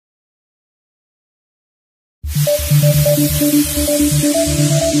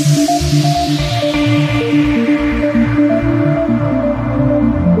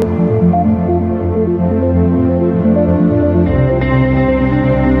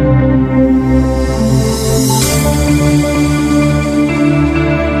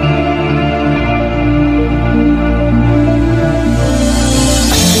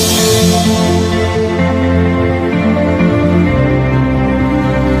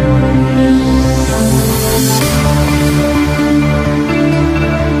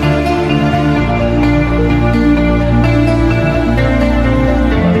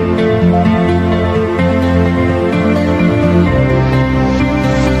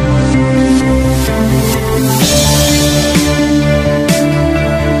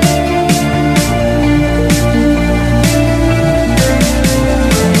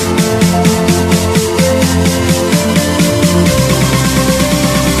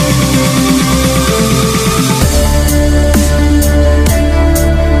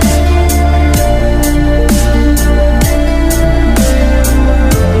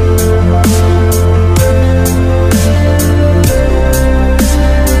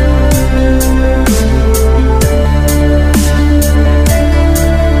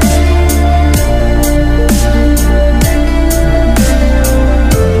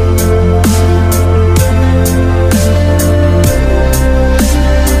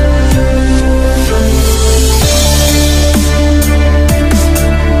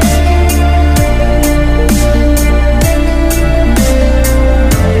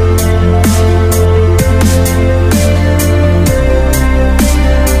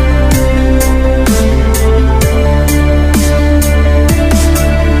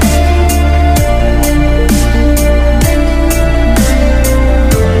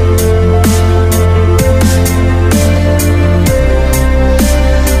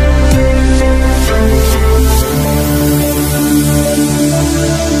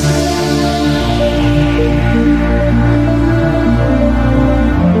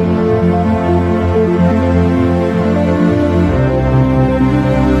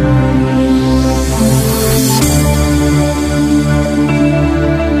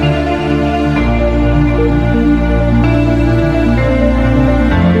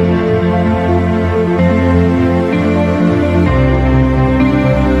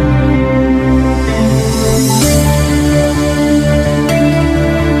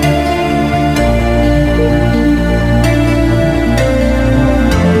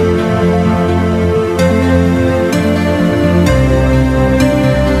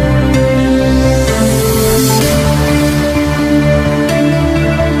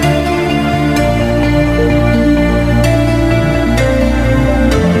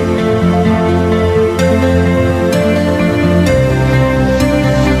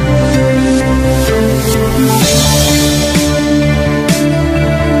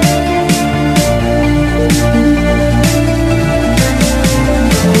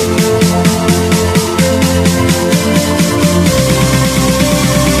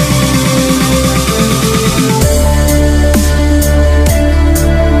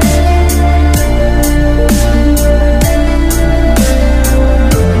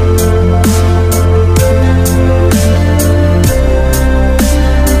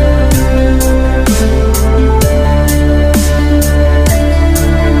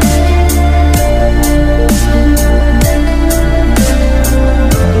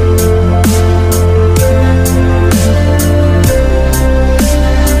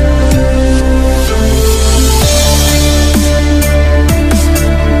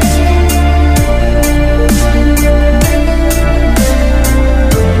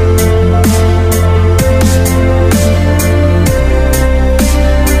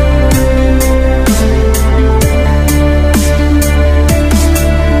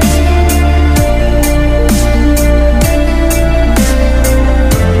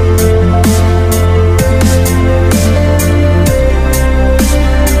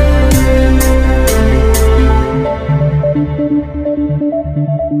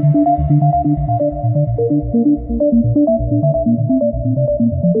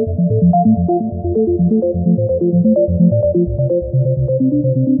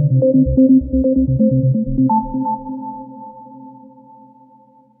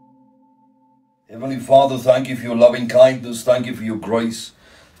Heavenly Father, thank you for your loving kindness. Thank you for your grace.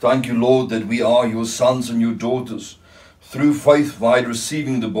 Thank you, Lord, that we are your sons and your daughters through faith by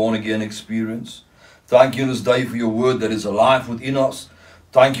receiving the born-again experience. Thank you in this day for your word that is alive within us.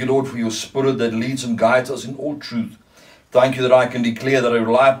 Thank you, Lord, for your spirit that leads and guides us in all truth. Thank you that I can declare that I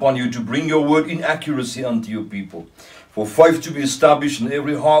rely upon you to bring your word in accuracy unto your people. For faith to be established in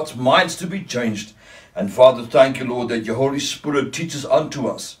every heart, minds to be changed, And Father, thank you, Lord, that your Holy Spirit teaches unto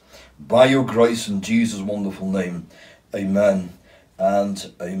us by your grace in Jesus' wonderful name. Amen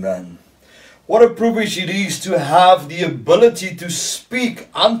and amen. What a privilege it is to have the ability to speak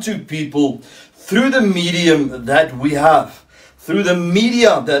unto people through the medium that we have, through the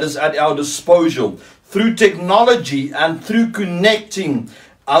media that is at our disposal, through technology and through connecting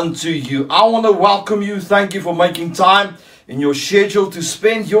unto you. I want to welcome you. Thank you for making time in your schedule to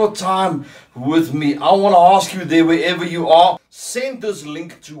spend your time with me. I want to ask you there, wherever you are, send this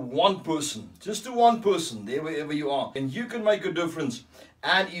link to one person, just to one person there, wherever you are, and you can make a difference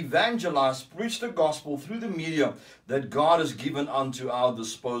and evangelize, preach the gospel through the media that God has given unto our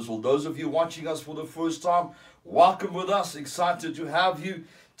disposal. Those of you watching us for the first time, welcome with us. Excited to have you.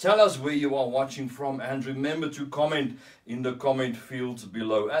 Tell us where you are watching from, and remember to comment in the comment fields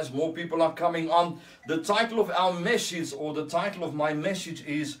below. As more people are coming on, the title of our message, or the title of my message,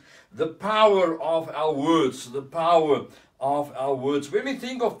 is The Power of Our Words. The power of our words. When we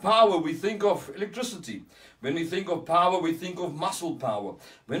think of power, we think of electricity. When we think of power, we think of muscle power.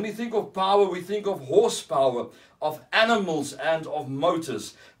 When we think of power, we think of horsepower, of animals and of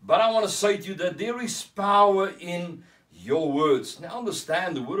motors. But I want to say to you that there is power in your words. Now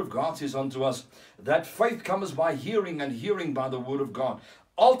understand, the word of God says unto us that faith comes by hearing, and hearing by the word of God.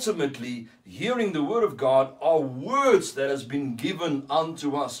 Ultimately, hearing the word of God are words that has been given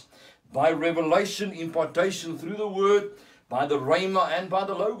unto us by revelation, impartation through the word, by the Rhema and by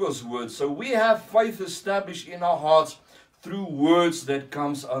the Logos word. So we have faith established in our hearts through words that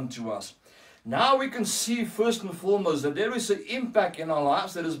comes unto us. Now we can see first and foremost that there is an impact in our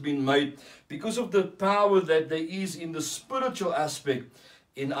lives that has been made because of the power that there is in the spiritual aspect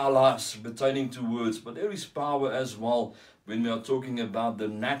in our lives pertaining to words. But there is power as well when we are talking about the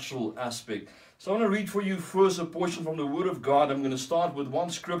natural aspect. So I want to read for you first a portion from the Word of God. I'm going to start with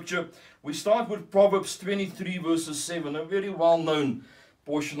one scripture. We start with Proverbs 23 verses 7, a very well-known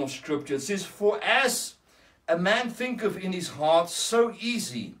portion of scripture. It says, "For as a man thinketh in his heart, so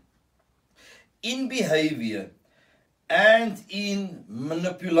easy in behavior and in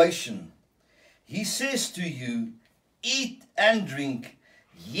manipulation. He says to you, eat and drink,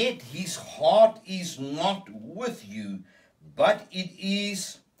 yet his heart is not with you, but it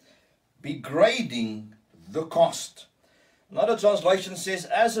is begrading the cost." Another translation says,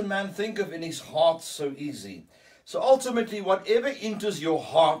 "As a man thinketh in his heart, so easy." So ultimately, whatever enters your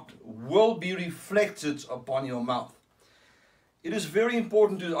heart will be reflected upon your mouth. It is very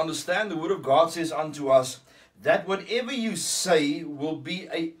important to understand the word of God says unto us that whatever you say will be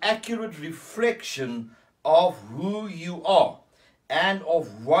an accurate reflection of who you are and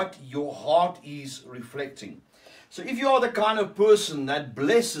of what your heart is reflecting. So if you are the kind of person that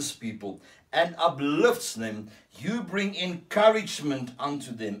blesses people and uplifts them, you bring encouragement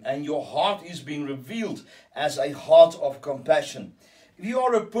unto them, and your heart is being revealed as a heart of compassion. If you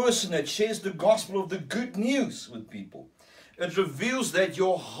are a person that shares the gospel of the good news with people, it reveals that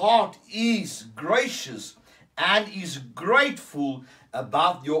your heart is gracious and is grateful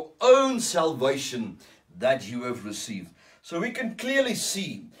about your own salvation that you have received. So we can clearly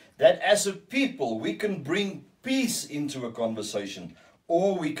see that as a people, we can bring peace into a conversation,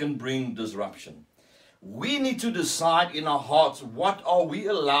 or we can bring disruption. We need to decide in our hearts, what are we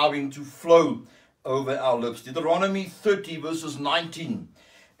allowing to flow over our lips? Deuteronomy 30 verses 19.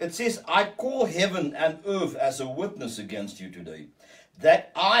 It says, "I call heaven and earth as a witness against you today,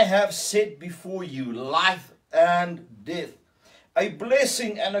 that I have set before you life and death, a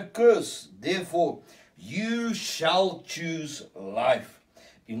blessing and a curse. Therefore, you shall choose life,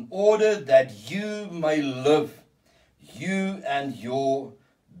 in order that you may live, you and your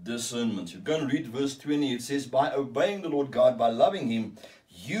discernment." You go and read verse 20. It says, "By obeying the Lord God, by loving him,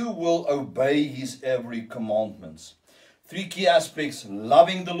 you will obey his every commandments." Three key aspects: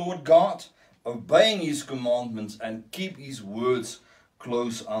 loving the Lord God, obeying his commandments, and keep his words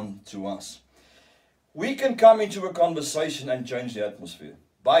close unto us. We can come into a conversation and change the atmosphere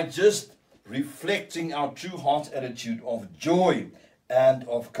by just reflecting our true heart attitude of joy and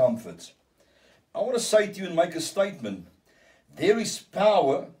of comfort. I want to say to you and make a statement. There is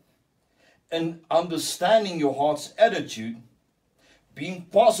power in understanding your heart's attitude, being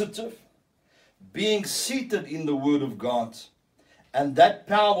positive, being seated in the Word of God, and that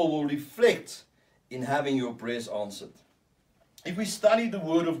power will reflect in having your prayers answered. If we study the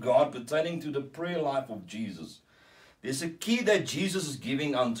Word of God pertaining to the prayer life of Jesus, there's a key that Jesus is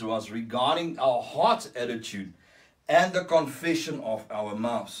giving unto us regarding our heart's attitude and the confession of our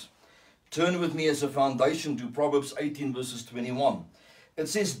mouths. Turn with me as a foundation to Proverbs 18 verses 21. It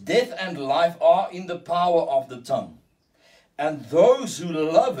says, "Death and life are in the power of the tongue, and those who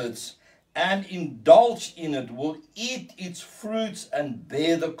love it and indulge in it will eat its fruits and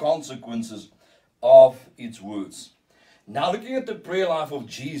bear the consequences of its words. Now, looking at the prayer life of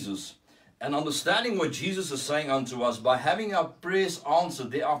Jesus and understanding what Jesus is saying unto us, by having our prayers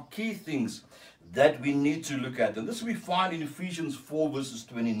answered, there are key things that we need to look at. And this we find in Ephesians 4 verses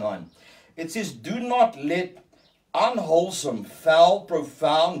 29. It says, do not let unwholesome, foul,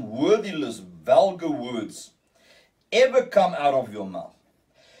 profound, worthless, vulgar words ever come out of your mouth,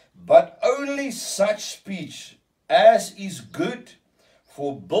 but only such speech as is good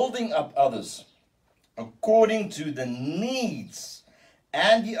for building up others according to the needs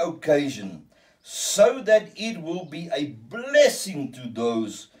and the occasion, so that it will be a blessing to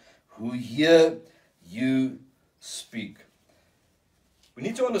those who hear you speak. We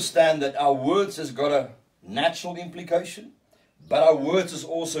need to understand that our words has got a natural implication, but our words has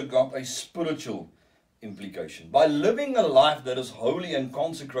also got a spiritual implication. By living a life that is holy and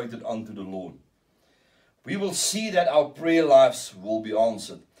consecrated unto the Lord, we will see that our prayer lives will be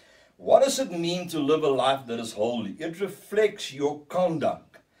answered. What does it mean to live a life that is holy? It reflects your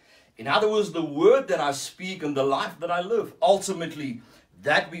conduct. In other words, the word that I speak and the life that I live, ultimately,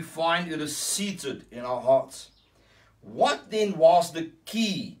 that we find it is seated in our hearts. What then was the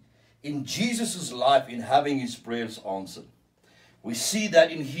key in Jesus' life in having his prayers answered? We see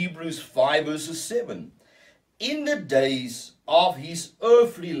that in Hebrews 5 verses 7. In the days of his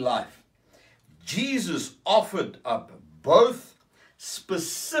earthly life, Jesus offered up both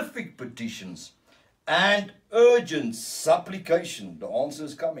specific petitions and urgent supplication. The answer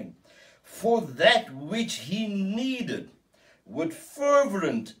is coming. For that which he needed with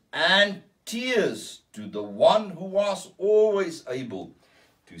fervent and tears to the one who was always able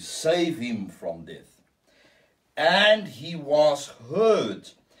to save him from death. And he was heard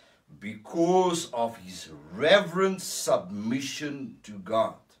because of his reverent submission to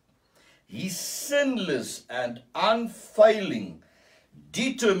God, his sinless and unfailing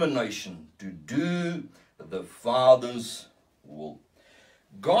determination to do the Father's will.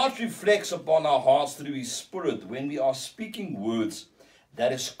 God reflects upon our hearts through his Spirit when we are speaking words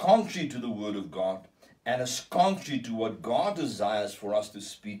that is contrary to the word of God and is contrary to what God desires for us to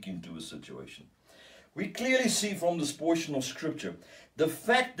speak into a situation. We clearly see from this portion of scripture the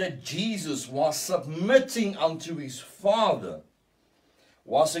fact that Jesus was submitting unto his Father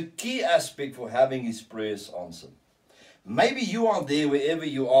was a key aspect for having his prayers answered. Maybe you are there wherever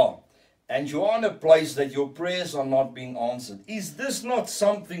you are, and you are in a place that your prayers are not being answered. Is this not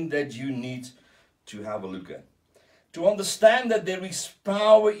something that you need to have a look at? To understand that there is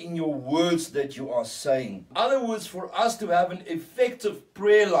power in your words that you are saying. In other words, for us to have an effective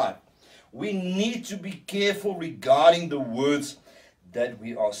prayer life, we need to be careful regarding the words that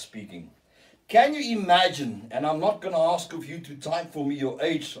we are speaking. Can you imagine, and I'm not going to ask of you to type for me your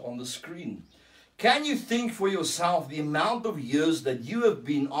age on the screen. Can you think for yourself the amount of years that you have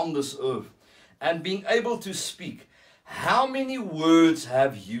been on this earth and being able to speak? How many words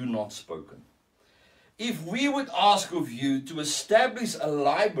have you not spoken? If we would ask of you to establish a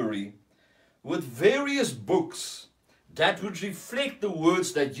library with various books that would reflect the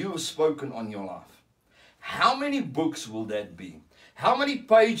words that you have spoken on your life, how many books will that be? How many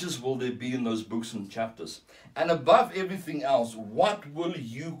pages will there be in those books and chapters? And above everything else, what will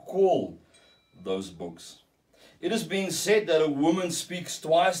you call those books? It is being said that a woman speaks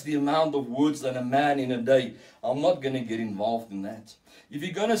twice the amount of words than a man in a day. I'm not going to get involved in that. If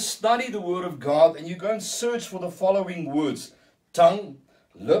you're going to study the Word of God and you go and search for the following words, tongue,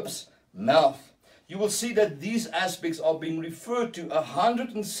 lips, mouth, you will see that these aspects are being referred to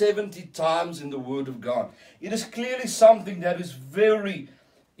 170 times in the Word of God. It is clearly something that is very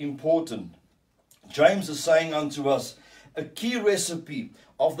important. James is saying unto us a key recipe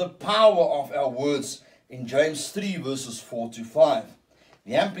of the power of our words in James 3 verses 4 to 5.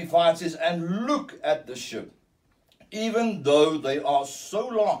 The Amplified says, and look at the ship, even though they are so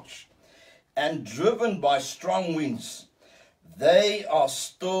large and driven by strong winds, they are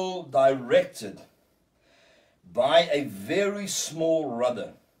still directed by a very small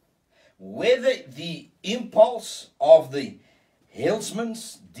rudder. Whether the impulse of the helmsman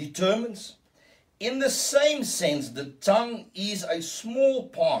determines, in the same sense, the tongue is a small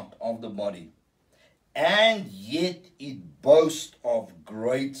part of the body, and yet it boasts of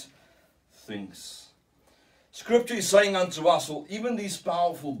great things. Scripture is saying unto us, well, even these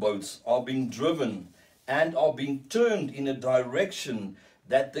powerful boats are being driven and are being turned in a direction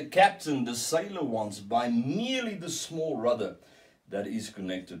that the captain, the sailor, wants by merely the small rudder that is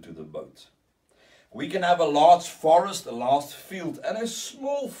connected to the boat. We can have a large forest, a large field, and a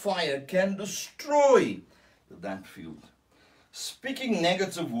small fire can destroy that field. Speaking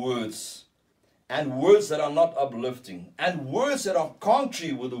negative words and words that are not uplifting, and words that are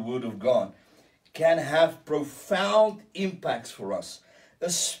contrary with the word of God can have profound impacts for us,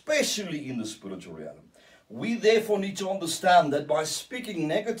 especially in the spiritual realm. We therefore need to understand that by speaking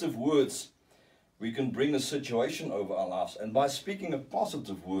negative words, we can bring a situation over our lives. And by speaking a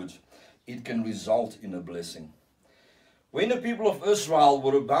positive word, it can result in a blessing. When the people of Israel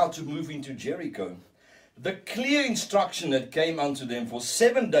were about to move into Jericho, the clear instruction that came unto them, for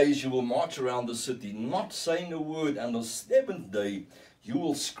 7 days you will march around the city, not saying a word, and the 7th day you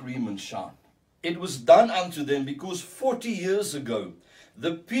will scream and shout. It was done unto them because 40 years ago,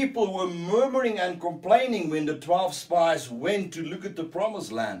 the people were murmuring and complaining when the 12 spies went to look at the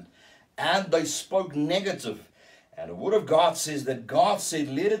promised land, and they spoke negative. And the word of God says that God said,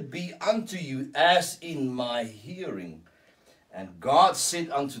 let it be unto you as in my hearing. And God said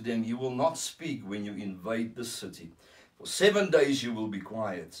unto them, you will not speak when you invade the city. For 7 days you will be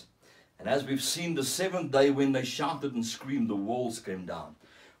quiet. And as we've seen, the 7th day when they shouted and screamed, the walls came down.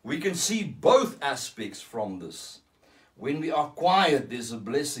 We can see both aspects from this. When we are quiet, there's a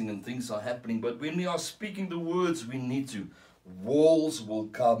blessing and things are happening. But when we are speaking the words we need to, walls will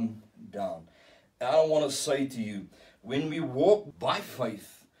come down. And I want to say to you, when we walk by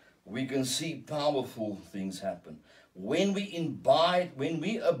faith, we can see powerful things happen. When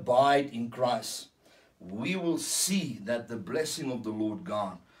we abide in Christ, we will see that the blessing of the Lord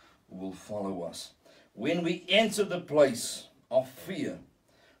God will follow us. When we enter the place of fear,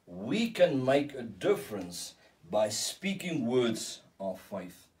 we can make a difference by speaking words of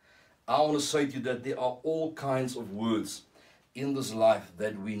faith. I want to say to you that there are all kinds of words in this life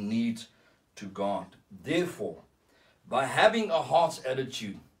that we need to guard. Therefore, by having a heart's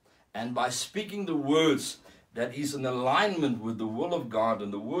attitude and by speaking the words that is in alignment with the will of God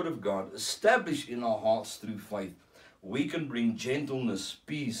and the word of God established in our hearts through faith, we can bring gentleness,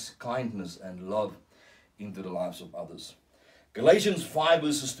 peace, kindness, and love into the lives of others. Galatians 5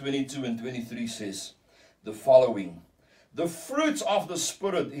 verses 22 and 23 says the following: the fruits of the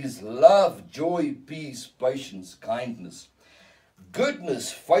Spirit is love, joy, peace, patience, kindness,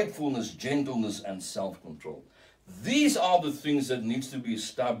 goodness, faithfulness, gentleness, and self-control. These are the things that needs to be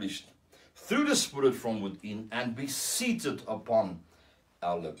established through the Spirit from within and be seated upon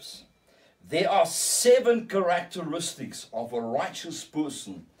our lips. There are 7 characteristics of a righteous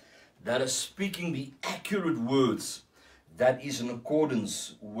person that are speaking the accurate words that is in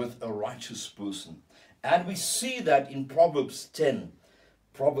accordance with a righteous person. And we see that in Proverbs 10.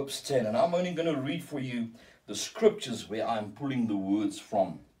 Proverbs 10. And I'm only going to read for you the scriptures where I'm pulling the words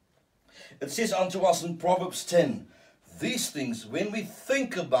from. It says unto us in Proverbs 10, these things, when we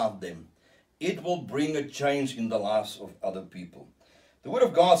think about them, it will bring a change in the lives of other people. The word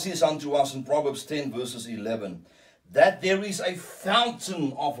of God says unto us in Proverbs 10 verses 11, that there is a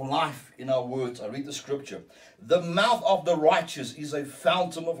fountain of life in our words. I read the scripture. The mouth of the righteous is a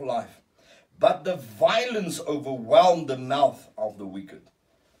fountain of life, but the violence overwhelmed the mouth of the wicked.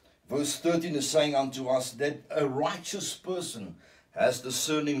 Verse 13 is saying unto us that a righteous person has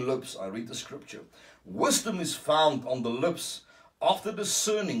discerning lips. I read the scripture. Wisdom is found on the lips of the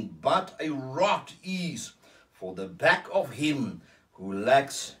discerning, but a rod is for the back of him who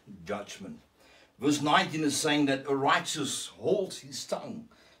lacks judgment. Verse 19 is saying that a righteous holds his tongue.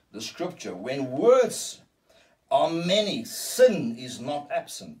 The scripture, when words are many, sin is not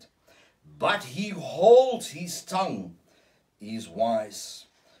absent, but he holds his tongue is wise.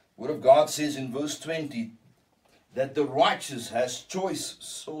 Word of God says in verse 20 that the righteous has choice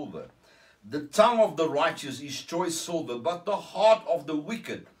silver. The tongue of the righteous is choice silver, but the heart of the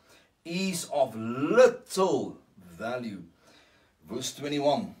wicked is of little value. Verse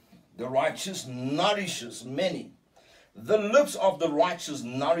 21, the righteous nourishes many. The lips of the righteous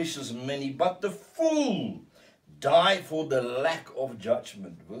nourishes many, but the fool die for the lack of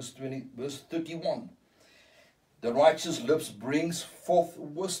judgment. Verse 31, the righteous lips brings forth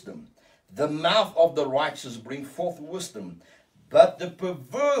wisdom. The mouth of the righteous brings forth wisdom, but the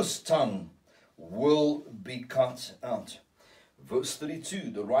perverse tongue will be cut out. Verse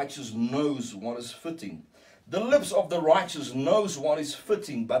 32, the righteous knows what is fitting. The lips of the righteous knows what is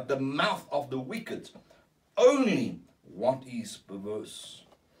fitting, but the mouth of the wicked only what is perverse.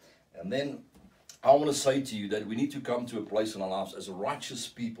 And then I want to say to you that we need to come to a place in our lives as a righteous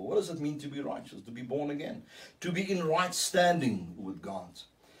people. What does it mean to be righteous? To be born again. To be in right standing with God.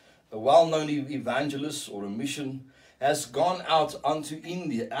 A well-known evangelist or a mission has gone out unto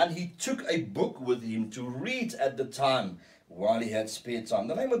India, and he took a book with him to read at the time while he had spare time.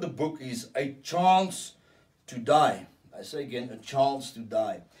 The name of the book is A Chance to Die. I say again, A Chance to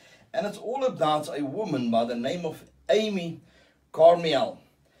Die. And it's all about a woman by the name of Amy Carmiel.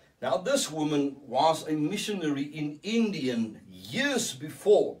 Now this woman was a missionary in India years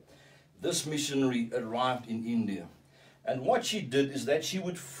before this missionary arrived in India. And what she did is that she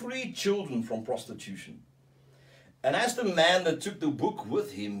would free children from prostitution. And as the man that took the book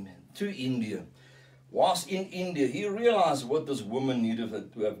with him to India was in India, he realized what this woman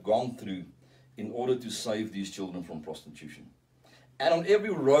needed to have gone through in order to save these children from prostitution. And on every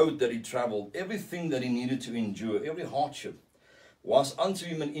road that he traveled, everything that he needed to endure, every hardship, was unto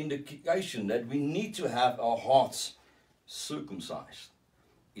him an indication that we need to have our hearts circumcised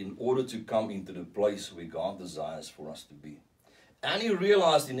in order to come into the place where God desires for us to be. And he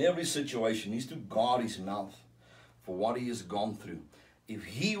realized in every situation he needs to guard his mouth for what he has gone through, if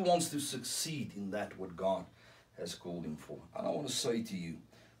he wants to succeed in that what God has called him for. And I want to say to you,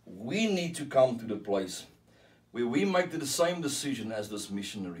 we need to come to the place where we make the same decision as this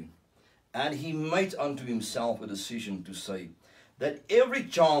missionary. And he made unto himself a decision to say that every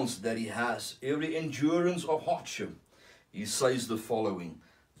chance that he has, every endurance of hardship, he says the following: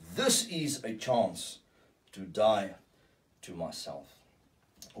 this is a chance to die to myself.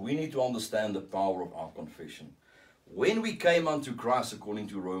 We need to understand the power of our confession. When we came unto Christ, according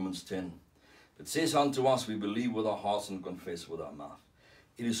to Romans 10, it says unto us, we believe with our hearts and confess with our mouth.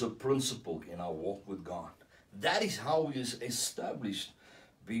 It is a principle in our walk with God. That is how we is established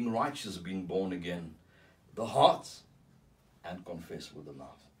being righteous, being born again. The heart and confess with the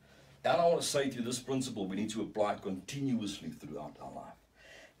mouth. And I want to say to you, this principle we need to apply continuously throughout our life.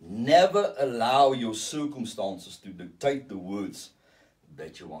 Never allow your circumstances to dictate the words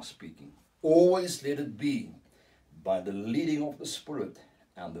that you are speaking. Always let it be by the leading of the Spirit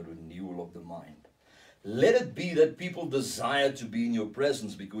and the renewal of the mind. Let it be that people desire to be in your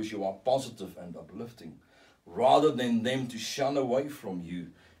presence because you are positive and uplifting, rather than them to shun away from you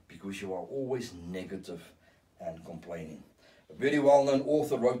because you are always negative and complaining. A very well-known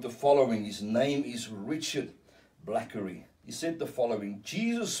author wrote the following. His name is Richard Blackery. He said the following: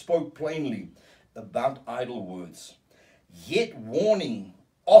 Jesus spoke plainly about idle words, yet warning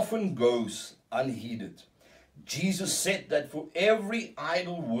often goes unheeded. Jesus said that for every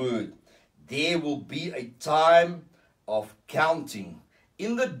idle word there will be a time of counting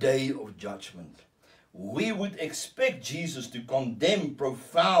in the day of judgment. We would expect Jesus to condemn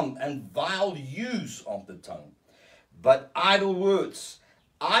profound and vile use of the tongue. But idle words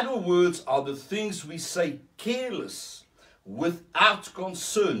are the things we say careless, without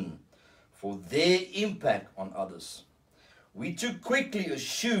concern for their impact on others. We too quickly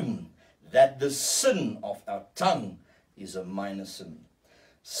assume that the sin of our tongue is a minor sin,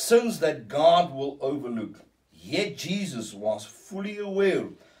 sins that God will overlook. Yet Jesus was fully aware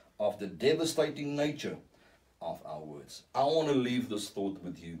of the devastating nature of our words. I want to leave this thought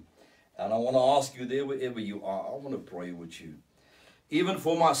with you, and I want to ask you there, wherever you are, I want to pray with you. Even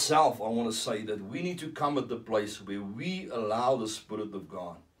for myself, I want to say that we need to come at the place where we allow the Spirit of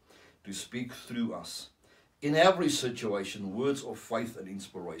God to speak through us. In every situation, words of faith and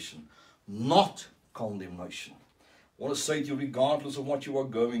inspiration, not condemnation. I want to say to you, regardless of what you are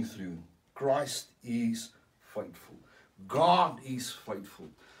going through, Christ is faithful. God is faithful.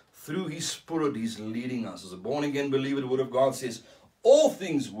 Through His Spirit, He's leading us. As a born-again believer, the Word of God says, all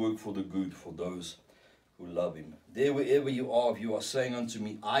things work for the good for those who love Him. There, wherever you are, if you are saying unto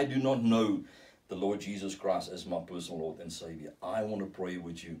me, I do not know the Lord Jesus Christ as my personal Lord and Savior, I want to pray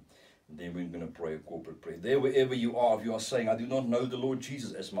with you. Then we're going to pray a corporate prayer. There, wherever you are, if you are saying, I do not know the Lord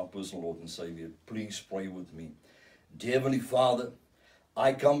Jesus as my personal Lord and Savior, please pray with me. Dear Heavenly Father,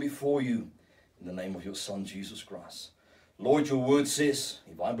 I come before you in the name of your Son, Jesus Christ. Lord, your word says,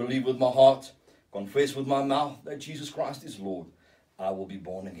 if I believe with my heart, confess with my mouth that Jesus Christ is Lord, I will be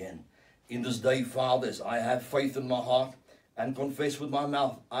born again. In this day, Father, as I have faith in my heart and confess with my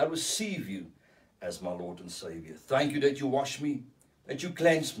mouth, I receive you as my Lord and Savior. Thank you that you wash me, that you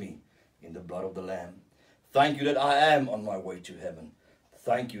cleanse me in the blood of the Lamb. Thank you that I am on my way to heaven.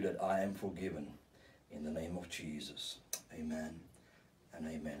 Thank you that I am forgiven. In the name of Jesus. Amen and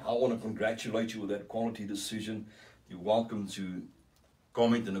amen. I want to congratulate you with that quality decision. You're welcome to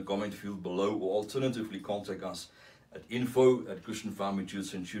comment in the comment field below, or alternatively contact us at info@Christian Family Church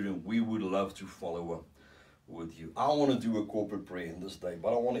Centurion. We would love to follow up with you. I want to do a corporate prayer in this day,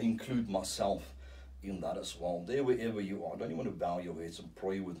 but I want to include myself in that as well. There, wherever you are, don't you want to bow your heads and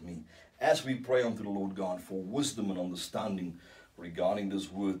pray with me as we pray unto the Lord God for wisdom and understanding regarding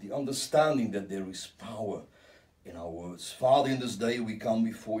this word, the understanding that there is power in our words. Father, in this day we come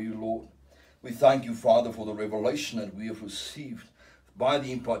before you, Lord. We thank you, Father, for the revelation that we have received by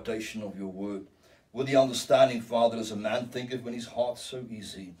the impartation of your word, with the understanding, Father, as a man thinketh in his heart, so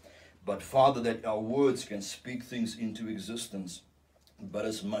easy. But Father, that our words can speak things into existence. but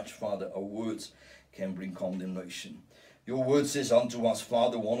as much, Father, our words can bring condemnation. Your word says unto us,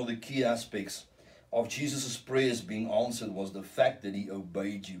 Father, one of the key aspects of Jesus' prayers being answered was the fact that he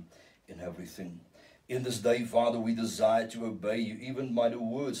obeyed you in everything. In this day, Father, we desire to obey you, even by the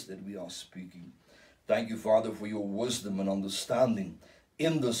words that we are speaking. Thank you, Father, for your wisdom and understanding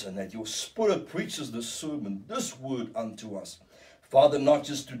in this, and that your Spirit preaches this sermon, this word unto us. Father, not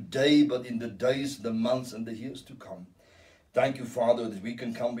just today, but in the days, the months, and the years to come. Thank you, Father, that we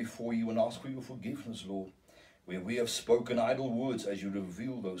can come before you and ask for your forgiveness, Lord, where we have spoken idle words as you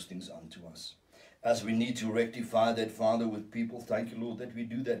reveal those things unto us. As we need to rectify that, Father, with people, thank you, Lord, that we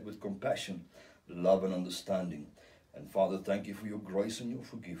do that with compassion, love, and understanding. And Father, thank you for your grace and your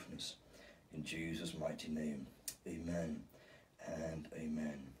forgiveness. In Jesus' mighty name, amen and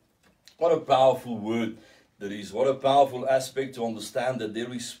amen. What a powerful word that is. What a powerful aspect to understand that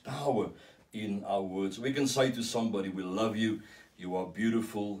there is power in our words. We can say to somebody, we love you, you are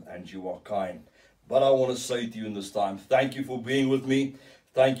beautiful, and you are kind. But I want to say to you in this time, thank you for being with me.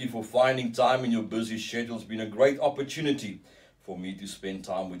 Thank you for finding time in your busy schedule. It's been a great opportunity for me to spend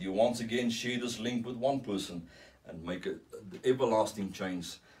time with you. Once again, share this link with one person and make an everlasting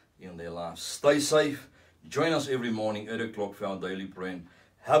change in their lives. Stay safe. Join us every morning, 8 o'clock for our daily prayer.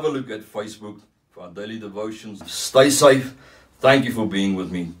 Have a look at Facebook for our daily devotions. Stay safe. Thank you for being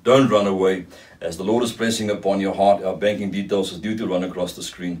with me. Don't run away. As the Lord is pressing upon your heart, our banking details is due to run across the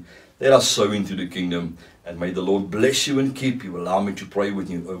screen. Let us sow into the kingdom, and may the Lord bless you and keep you. Allow me to pray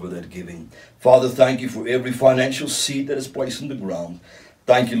with you over that giving. Father, thank you for every financial seed that is placed in the ground.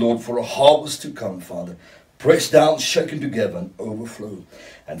 Thank you, Lord, for a harvest to come, Father. Pressed down, shaken together, and overflow.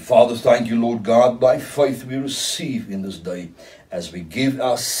 And Father, thank you, Lord God, by faith we receive in this day as we give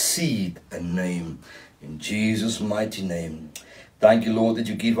our seed a name. In Jesus' mighty name. Thank you, Lord, that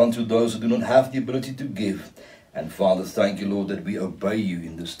you give unto those who do not have the ability to give. And Father, thank you, Lord, that we obey you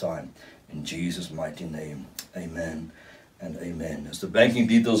in this time. In Jesus' mighty name. Amen and amen. As the banking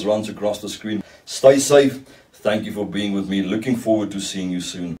details runs across the screen, stay safe. Thank you for being with me. Looking forward to seeing you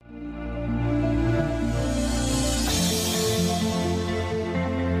soon.